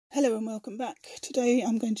Hello and welcome back. Today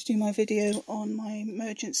I'm going to do my video on my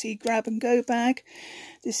emergency grab and go bag.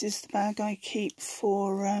 This is the bag I keep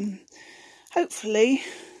for hopefully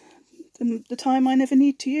the time I never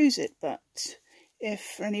need to use it, but if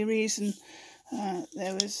for any reason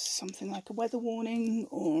there was something like a weather warning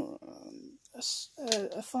or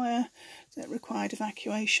a fire that required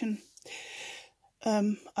evacuation,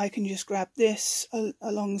 I can just grab this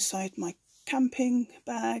alongside my camping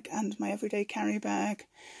bag and my everyday carry bag,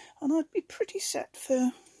 and I'd be pretty set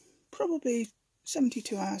for probably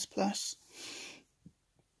 72 hours plus.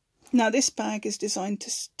 Now this bag is designed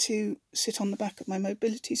to sit on the back of my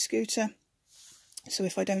mobility scooter, so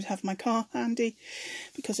if I don't have my car handy,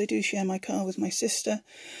 because I do share my car with my sister,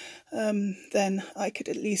 then I could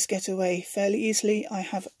at least get away fairly easily. I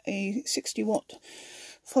have a 60-watt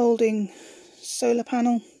folding solar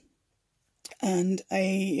panel and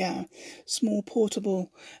a small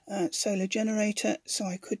portable solar generator, so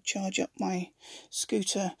I could charge up my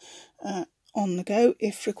scooter on the go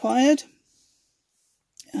if required.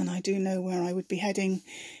 And I do know where I would be heading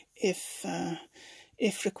if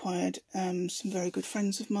required. Some very good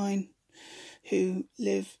friends of mine who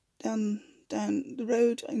live down the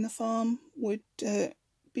road in the farm would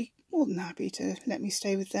be more than happy to let me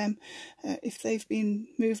stay with them. If they've been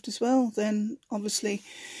moved as well, then obviously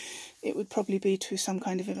it would probably be to some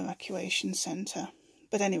kind of evacuation centre.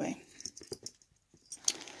 But anyway,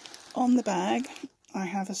 on the bag I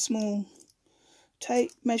have a small tape,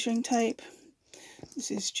 measuring tape. This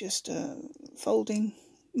is just a folding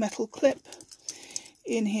metal clip.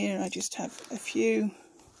 In here I just have a few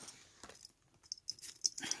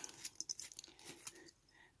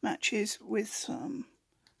matches with some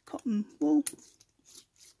cotton wool.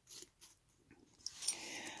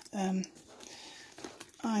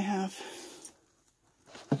 I have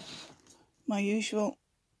my usual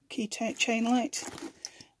key chain light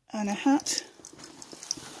and a hat,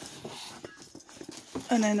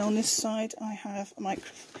 and then on this side I have a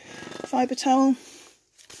microfiber towel,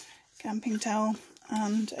 camping towel,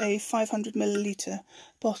 and a 500ml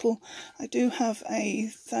bottle. I do have a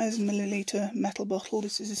 1000ml metal bottle.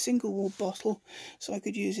 This is a single wall bottle, so I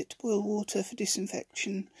could use it to boil water for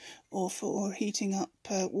disinfection or for heating up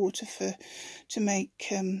water to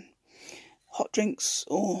make hot drinks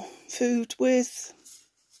or food with.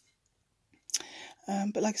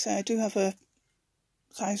 But like I say, I do have a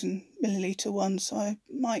 1000ml one, so I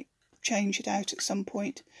might change it out at some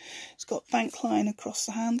point. It's got bank line across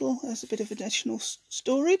the handle as a bit of additional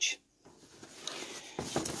storage,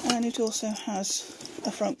 and it also has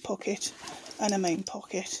a front pocket and a main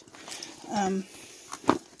pocket,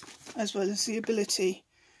 as well as the ability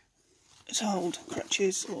to hold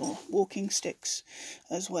crutches or walking sticks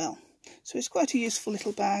as well. So it's quite a useful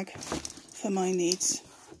little bag for my needs.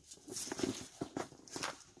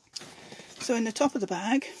 So in the top of the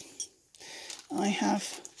bag I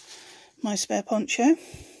have my spare poncho.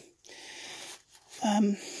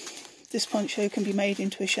 This poncho can be made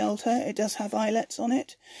into a shelter. It does have eyelets on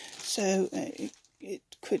it, so it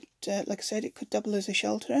could, like I said, it could double as a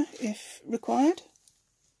shelter if required.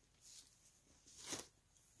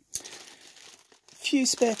 A few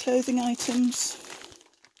spare clothing items.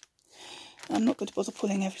 I'm not going to bother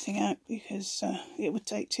pulling everything out because it would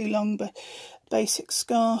take too long, but a basic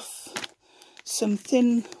scarf, some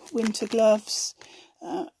thin winter gloves,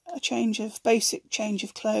 a basic change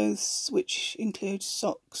of clothes, which includes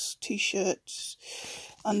socks, t-shirts,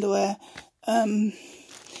 underwear.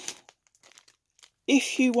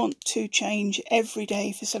 If you want to change every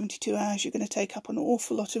day for 72 hours, you're going to take up an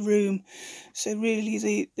awful lot of room. So really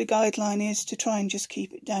the guideline is to try and just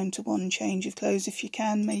keep it down to one change of clothes if you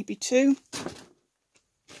can, maybe two.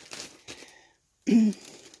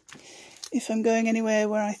 If I'm going anywhere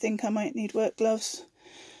where I think I might need work gloves,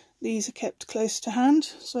 these are kept close to hand,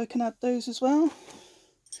 so I can add those as well.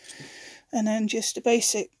 And then just a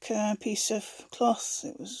basic piece of cloth.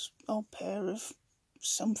 It was an old pair of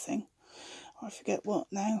something, I forget what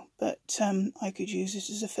now, but I could use it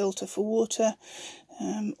as a filter for water,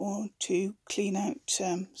 or to clean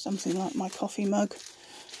out something like my coffee mug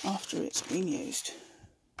after it's been used.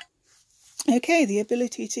 Okay, the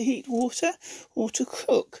ability to heat water or to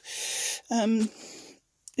cook.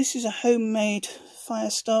 This is a homemade fire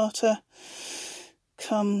starter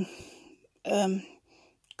come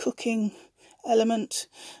cooking element.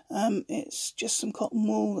 It's just some cotton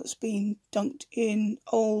wool that's been dunked in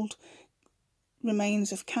old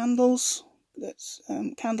remains of candles. That's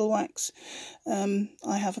candle wax.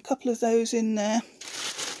 I have a couple of those in there.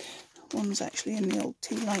 One's actually in the old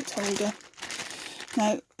tea light holder.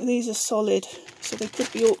 Now these are solid, so they could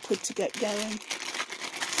be awkward to get going.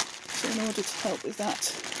 So in order to help with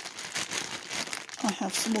that, I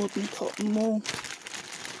have some ordinary cotton wool,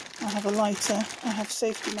 I have a lighter, I have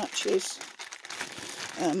safety matches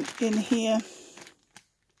in here.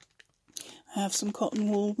 I have some cotton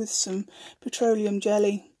wool with some petroleum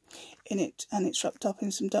jelly in it, and it's wrapped up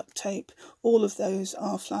in some duct tape. All of those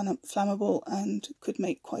are flammable and could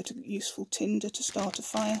make quite a useful tinder to start a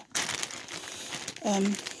fire.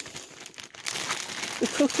 The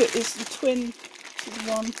cooker is the twin to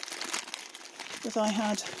the one that I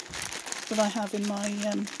have in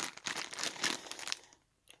my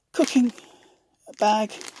cooking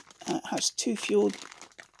bag. It has 2 fuel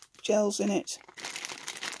gels in it,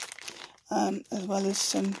 as well as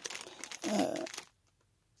some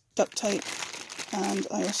duct tape, and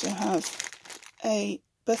I also have a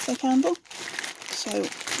birthday candle, so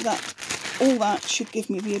all that should give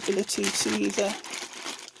me the ability to either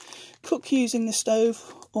cook using the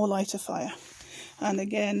stove or light a fire. And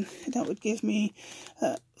again, that would give me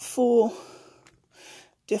 4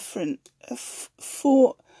 different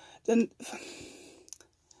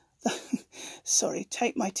sorry,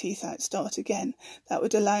 take my teeth out, start again. That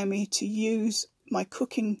would allow me to use my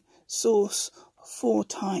cooking sauce 4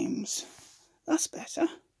 times. That's better.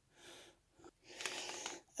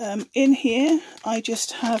 In here I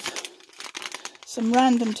just have some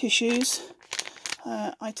random tissues.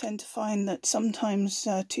 I tend to find that sometimes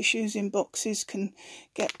tissues in boxes can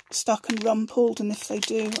get stuck and rumpled, and if they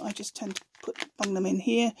do, I just tend to bung them in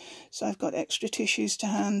here. So I've got extra tissues to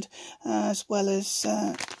hand, as well as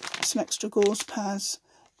some extra gauze pads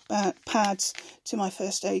to my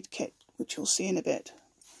first aid kit, which you'll see in a bit.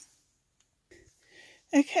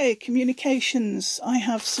 Okay, communications. I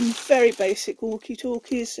have some very basic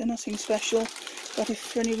walkie-talkies, they're nothing special, but if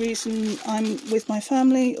for any reason I'm with my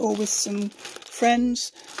family or with some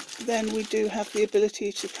friends, then we do have the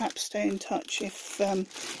ability to perhaps stay in touch if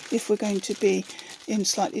we're going to be in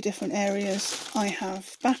slightly different areas. I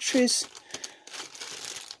have batteries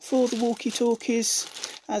for the walkie-talkies,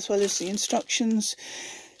 as well as the instructions.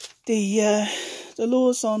 The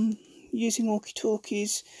laws on using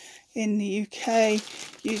walkie-talkies in the UK,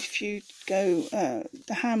 if you go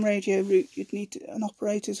the ham radio route, you'd need an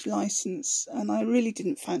operator's licence, and I really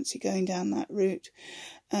didn't fancy going down that route.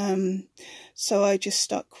 So I just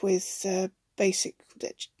stuck with basic,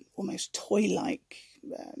 almost toy-like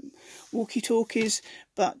walkie-talkies,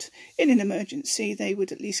 but in an emergency they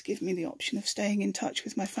would at least give me the option of staying in touch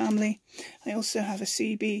with my family. I also have a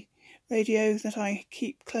CB radio that I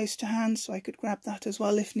keep close to hand, so I could grab that as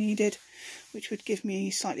well if needed, which would give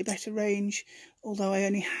me slightly better range, although I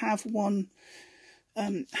only have one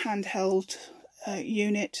handheld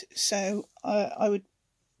unit, so I would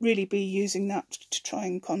really be using that to try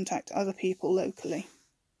and contact other people locally.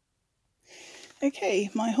 Okay,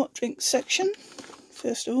 my hot drinks section.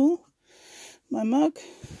 First of all, my mug.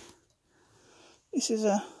 This is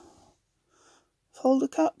a folder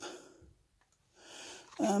cup.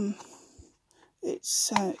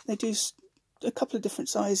 They do a couple of different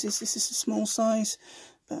sizes. This is a small size,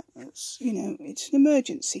 but it's, you know, it's an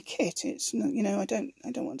emergency kit. It's, you know, I don't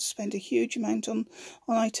want to spend a huge amount on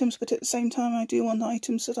items, but at the same time I do want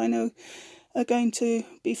items that I know are going to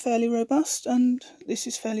be fairly robust, and this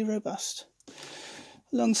is fairly robust.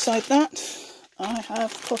 Alongside that, I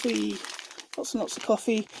have coffee, lots and lots of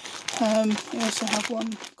coffee. I also have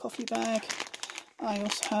one coffee bag. I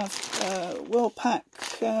also have Wellpack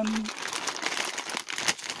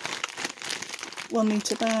 1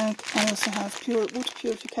 litre bag. I also have water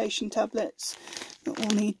purification tablets that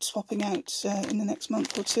will need swapping out in the next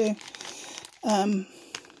month or 2.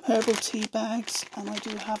 Herbal tea bags, and I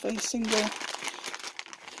do have a single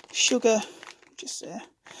sugar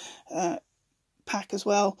pack as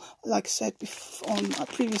well. Like I said on a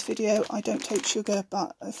previous video, I don't take sugar,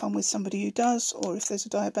 but if I'm with somebody who does, or if there's a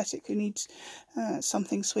diabetic who needs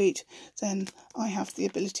something sweet, then I have the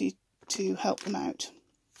ability to help them out.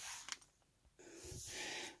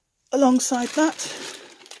 Alongside that,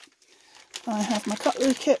 I have my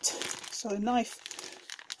cutlery kit, so a knife,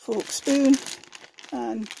 fork, spoon,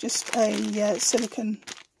 and just a silicone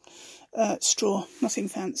straw, nothing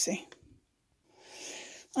fancy.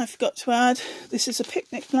 I forgot to add, this is a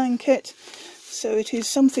picnic blanket, so it is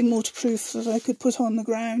something waterproof that I could put on the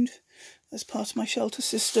ground as part of my shelter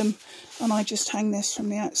system, and I just hang this from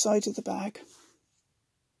the outside of the bag.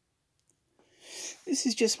 This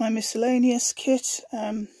is just my miscellaneous kit.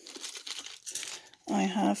 I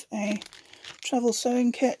have a travel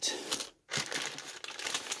sewing kit,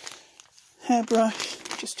 hairbrush,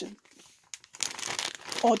 just an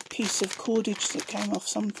odd piece of cordage that came off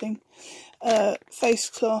something, face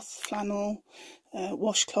cloth, flannel,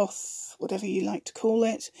 washcloth, whatever you like to call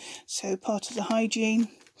it, so part of the hygiene.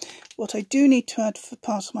 What I do need to add for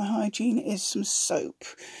part of my hygiene is some soap.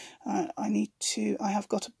 I have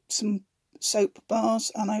got some soap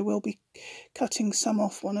bars, and I will be cutting some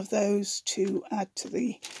off one of those to add to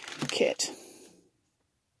the kit.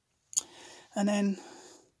 And then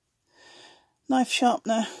knife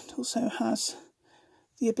sharpener. It also has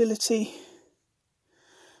the ability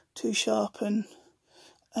to sharpen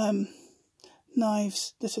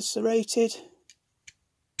knives that are serrated,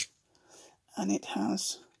 and it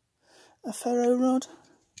has a ferro rod.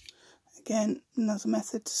 Again, another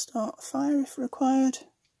method to start a fire if required.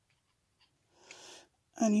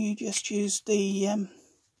 And you just use the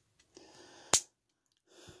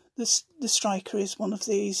striker is one of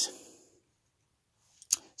these,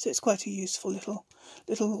 so it's quite a useful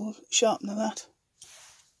little sharpener, that.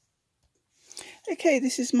 Okay,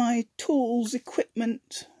 this is my tools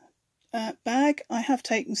equipment bag. I have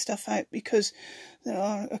taken stuff out because there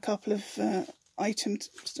are a couple of items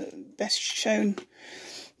best shown.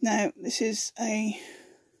 Now, this is a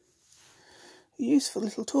useful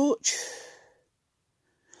little torch.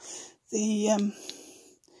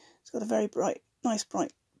 It's got a very nice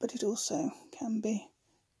bright, but it also can be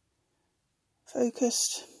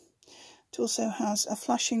focused. It also has a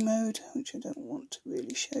flashing mode, which I don't want to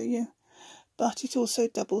really show you, but it also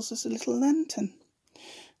doubles as a little lantern,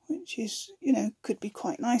 which is, you know, could be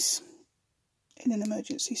quite nice in an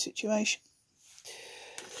emergency situation.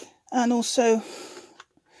 And also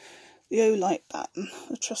the O-light batten,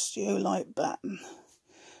 the trusty O-light batten.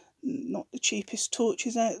 Not the cheapest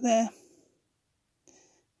torches out there,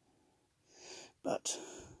 but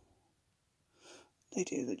they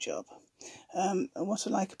do the job. And what I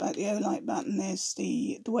like about the O-light batten is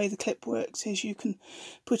the way the clip works is you can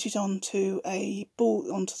put it onto the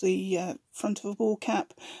front of a ball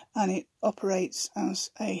cap, and it operates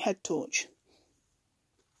as a head torch.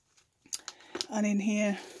 And in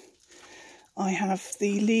here I have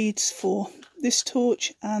the leads for this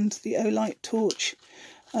torch and the O-light torch,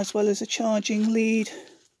 as well as a charging lead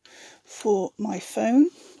for my phone.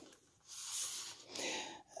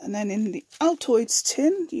 And then in the Altoids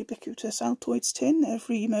tin, the ubiquitous Altoids tin,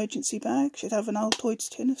 every emergency bag should have an Altoids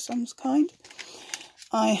tin of some kind.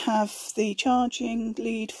 I have the charging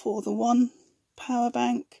lead for the one power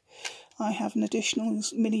bank. I have an additional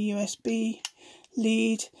mini USB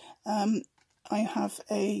lead. I have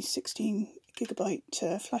a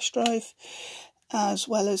 16GB flash drive, as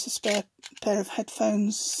well as a spare pair of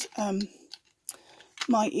headphones.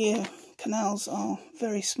 My ear canals are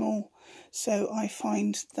very small, so I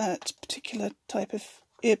find that particular type of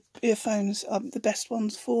earphones are the best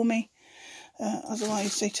ones for me.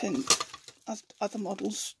 Otherwise, other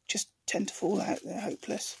models just tend to fall out. They're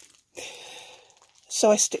hopeless.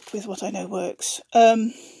 So I stick with what I know works.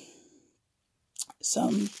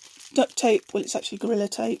 Some duct tape. Well, it's actually Gorilla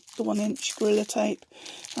Tape, the 1-inch Gorilla Tape,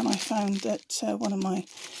 and I found that one of my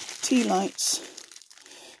tea lights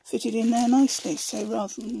fitted in there nicely, so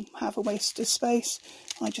rather than have a waste of space,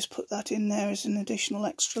 I just put that in there as an additional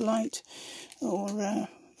extra light or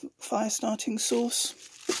fire starting source.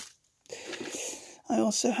 I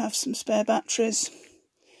also have some spare batteries.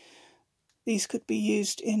 These could be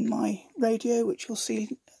used in my radio, which you'll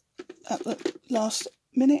see at the last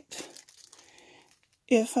minute.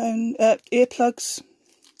 Earplugs,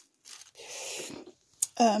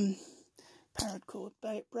 paracord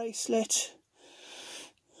bracelet,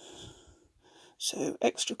 so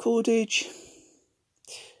extra cordage,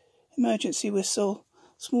 emergency whistle,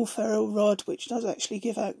 small ferro rod, which does actually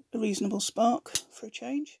give out a reasonable spark for a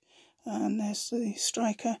change, and there's the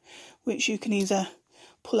striker, which you can either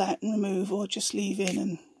pull out and remove or just leave in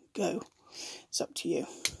and go. It's up to you.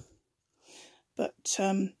 But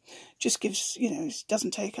just gives, you know, it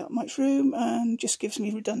doesn't take up much room and just gives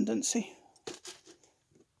me redundancy.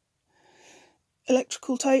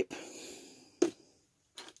 Electrical tape,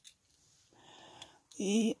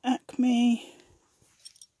 the Acme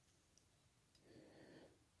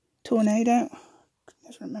Tornado, I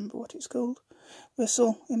never remember what it's called,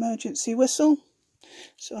 whistle, emergency whistle.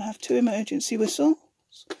 So I have 2 emergency whistles.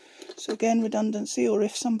 So again, redundancy, or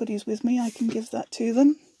if somebody's with me, I can give that to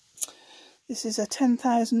them. This is a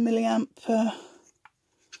 10,000 milliamp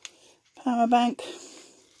power bank.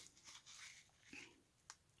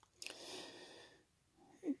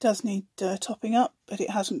 It does need topping up, but it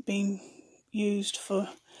hasn't been used for,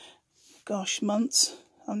 gosh, months.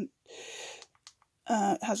 It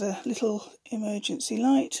has a little emergency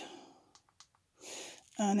light,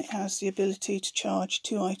 and it has the ability to charge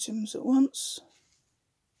 2 items at once.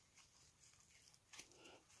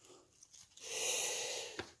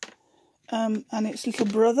 And its little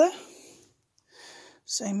brother,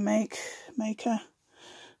 same maker,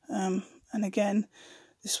 And again,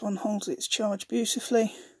 this one holds its charge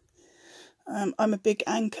beautifully. I'm a big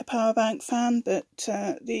Anker power bank fan, but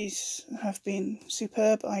these have been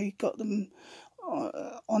superb. I got them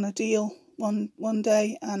on a deal one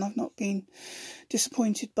day, and I've not been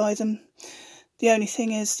disappointed by them. The only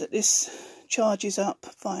thing is that this charges up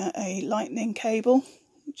via a lightning cable,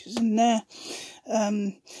 which is in there,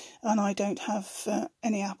 and I don't have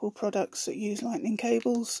any Apple products that use lightning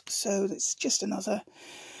cables, so it's just another.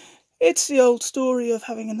 It's the old story of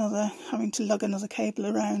having to lug another cable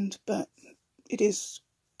around, but it is,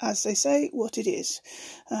 as they say, what it is.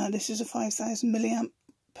 This is a 5,000 milliamp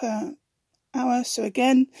per hour, so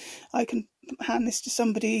again, I can hand this to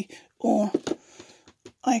somebody, or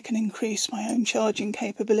I can increase my own charging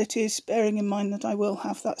capabilities, bearing in mind that I will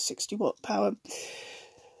have that 60 watt power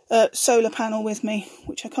solar panel with me,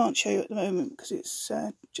 which I can't show you at the moment because it's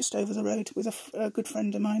just over the road with a good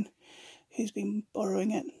friend of mine who's been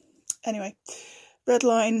borrowing it. Anyway,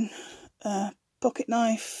 breadline, pocket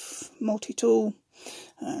knife, multi-tool,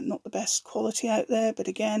 not the best quality out there, but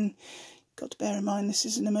again, got to bear in mind this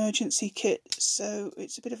is an emergency kit, so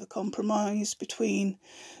it's a bit of a compromise between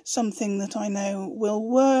something that I know will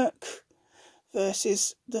work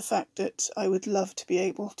versus the fact that I would love to be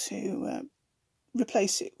able to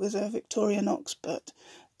replace it with a Victorinox, but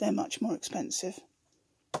they're much more expensive.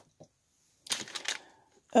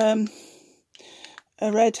 A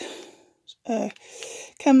red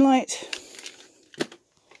Chemlight,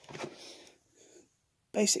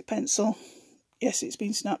 basic pencil. Yes, it's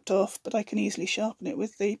been snapped off, but I can easily sharpen it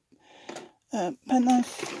with the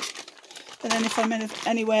penknife. And then if I'm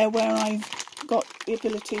anywhere where I've got the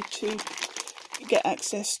ability to get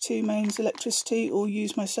access to mains electricity or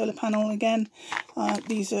use my solar panel again,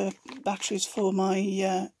 these are batteries for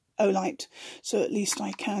my Olight, so at least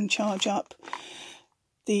I can charge up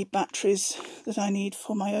the batteries that I need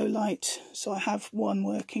for my Olight, so I have one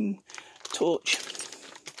working torch.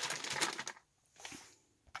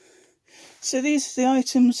 So these are the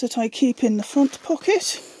items that I keep in the front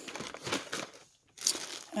pocket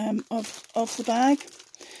of the bag.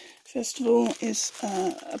 First of all is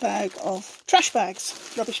a bag of trash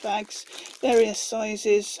bags, rubbish bags, various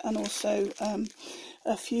sizes, and also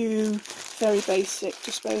a few very basic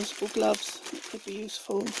disposable gloves that could be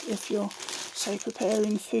useful if you're, say,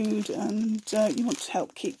 preparing food and you want to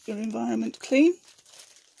help keep your environment clean.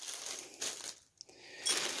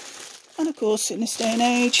 And of course, in this day and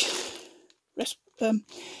age,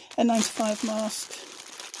 N95 mask,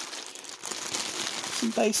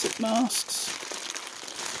 some basic masks,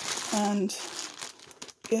 and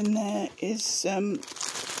in there is some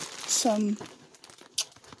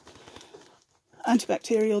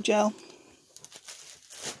antibacterial gel,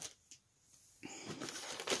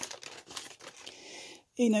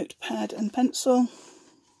 a notepad and pencil,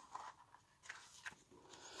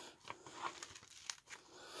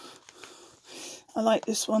 I like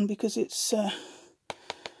this one because it's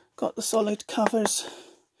got the solid covers,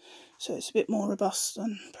 so it's a bit more robust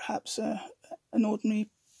than perhaps an ordinary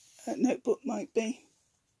notebook might be.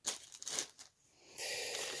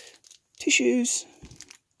 Tissues,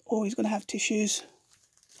 always going to have tissues.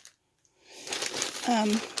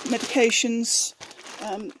 Medications,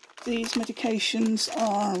 these medications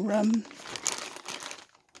are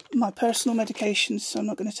my personal medications, so I'm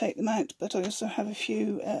not going to take them out, but I also have a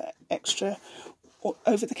few extra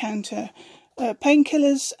over-the-counter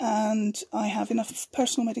painkillers, and I have enough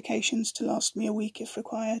personal medications to last me a week if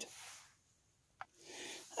required.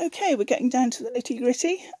 Okay, we're getting down to the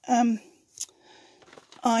nitty-gritty.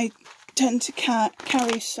 I tend to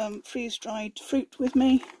carry some freeze-dried fruit with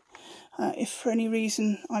me. If for any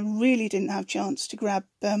reason I really didn't have a chance to grab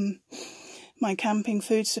my camping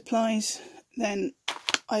food supplies, then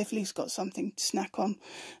I've at least got something to snack on.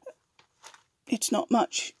 It's not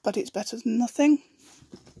much, but it's better than nothing.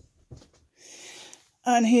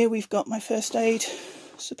 And here we've got my first aid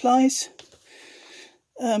supplies.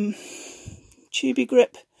 Tubey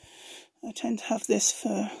grip. I tend to have this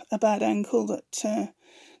for a bad ankle that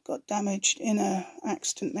got damaged in an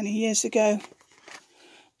accident many years ago,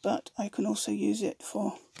 but I can also use it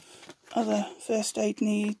for other first aid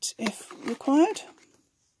needs if required.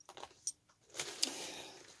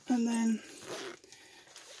 And then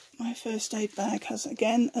my first aid bag has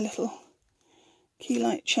again a little key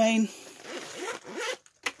light chain,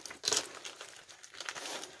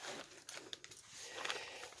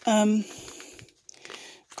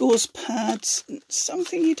 gauze pads,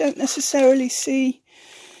 something you don't necessarily see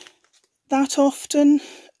that often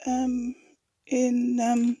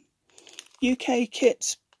in UK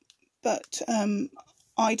kits, but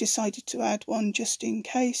I decided to add one just in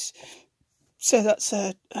case. So that's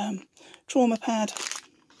a trauma pad,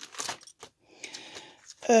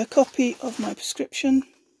 a copy of my prescription,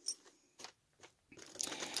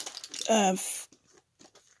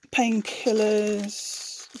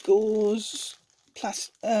 painkillers, gauze,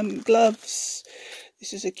 gloves.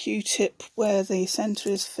 This is a Q-tip where the centre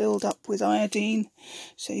is filled up with iodine,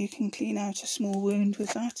 so you can clean out a small wound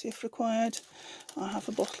with that if required. I have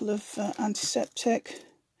a bottle of antiseptic.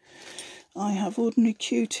 I have ordinary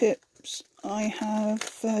Q-tips. I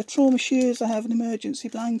have trauma shoes. I have an emergency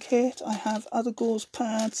blanket. I have other gauze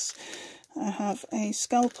pads. I have a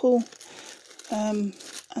scalpel. And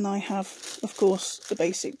I have, of course, the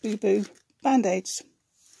basic boo-boo band-aids.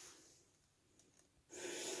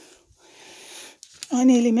 I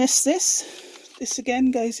nearly missed this. This again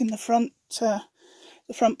goes in the front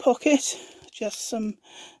pocket. Just some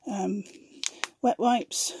wet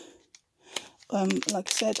wipes. Like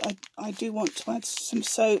I said, I do want to add some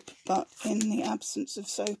soap, but in the absence of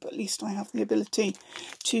soap, at least I have the ability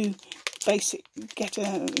to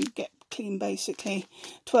get clean basically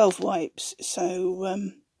 12 wipes. So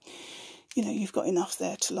you know, you've got enough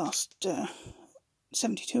there to last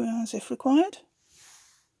 72 hours if required.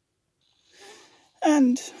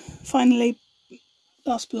 And finally,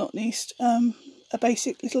 last but not least, a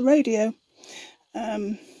basic little radio.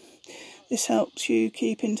 This helps you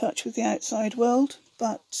keep in touch with the outside world,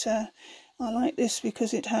 but I like this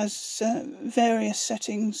because it has various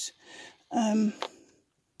settings.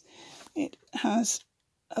 It has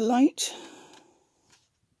a light.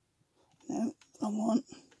 No, wrong one.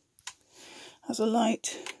 Has a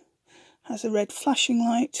light. Has a red flashing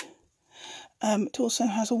light. It also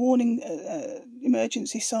has a warning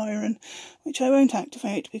emergency siren, which I won't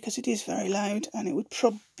activate because it is very loud and it would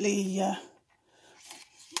probably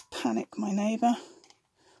panic my neighbour,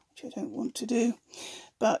 which I don't want to do.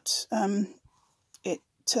 But it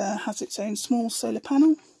has its own small solar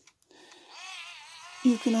panel.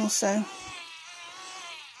 You can also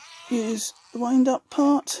use the wind-up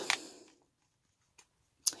part.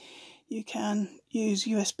 You can use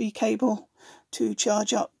USB cable to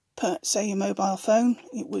charge up, say, your mobile phone.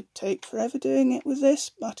 It would take forever doing it with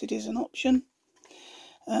this, but it is an option.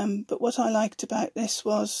 But what I liked about this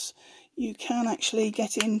was you can actually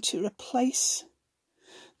get in to replace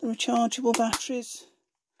the rechargeable batteries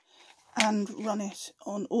and run it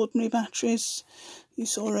on ordinary batteries. You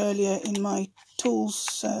saw earlier in my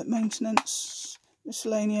tools maintenance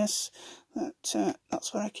miscellaneous that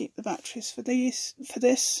that's where I keep the batteries for this.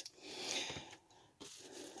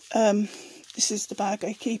 This is the bag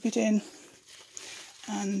I keep it in,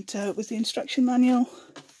 and with the instruction manual,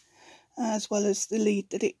 as well as the lead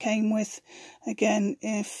that it came with. Again,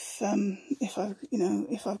 if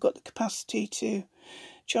I've got the capacity to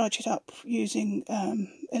charge it up using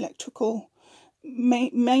electrical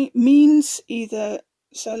means, either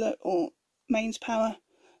solar or mains power,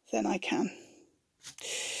 then I can.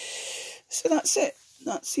 So that's it.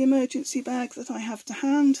 That's the emergency bag that I have to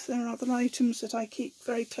hand. There are other items that I keep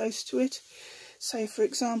very close to it. Say, for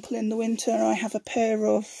example, in the winter I have a pair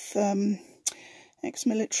of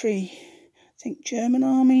ex-military, I think German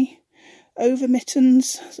army, over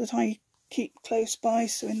mittens that I keep close by.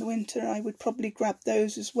 So in the winter I would probably grab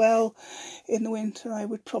those as well. In the winter I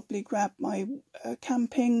would probably grab my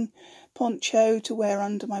camping poncho to wear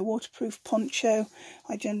under my waterproof poncho.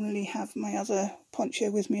 I generally have my other poncho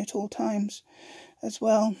with me at all times as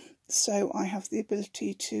well, so I have the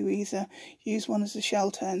ability to either use one as a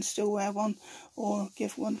shelter and still wear one, or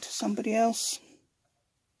give one to somebody else.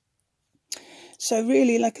 So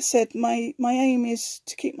really, like I said, my aim is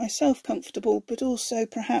to keep myself comfortable, but also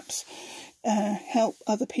perhaps help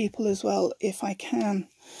other people as well if I can.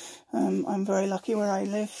 I'm very lucky where I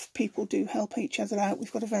live. People do help each other out.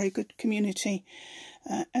 We've got a very good community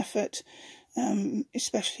effort.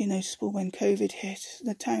 Especially noticeable when COVID hit.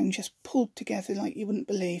 The town just pulled together like you wouldn't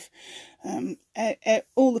believe.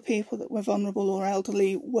 All the people that were vulnerable or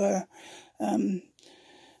elderly were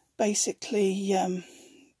basically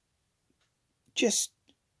just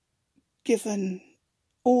given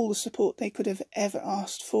all the support they could have ever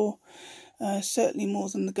asked for, certainly more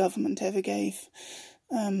than the government ever gave.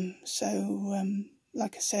 Like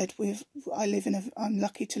I said, I'm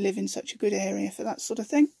lucky to live in such a good area for that sort of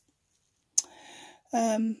thing.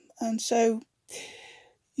 And so,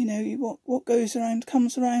 you know, what goes around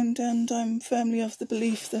comes around, and I'm firmly of the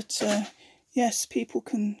belief that yes, people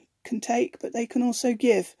can take, but they can also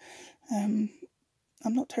give.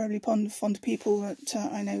 I'm not terribly fond of people that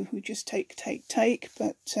I know who just take,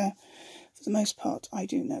 but for the most part I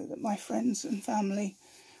do know that my friends and family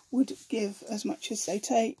would give as much as they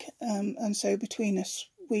take, and so between us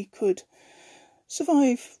we could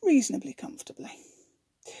survive reasonably comfortably.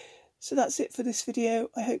 So that's it for this video.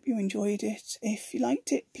 I hope you enjoyed it. If you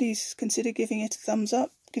liked it, please consider giving it a thumbs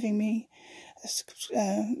up, giving me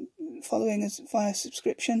following us via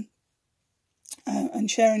subscription,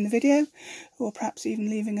 and sharing the video, or perhaps even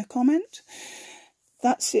leaving a comment.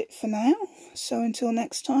 That's it for now. So until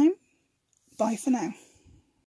next time, bye for now.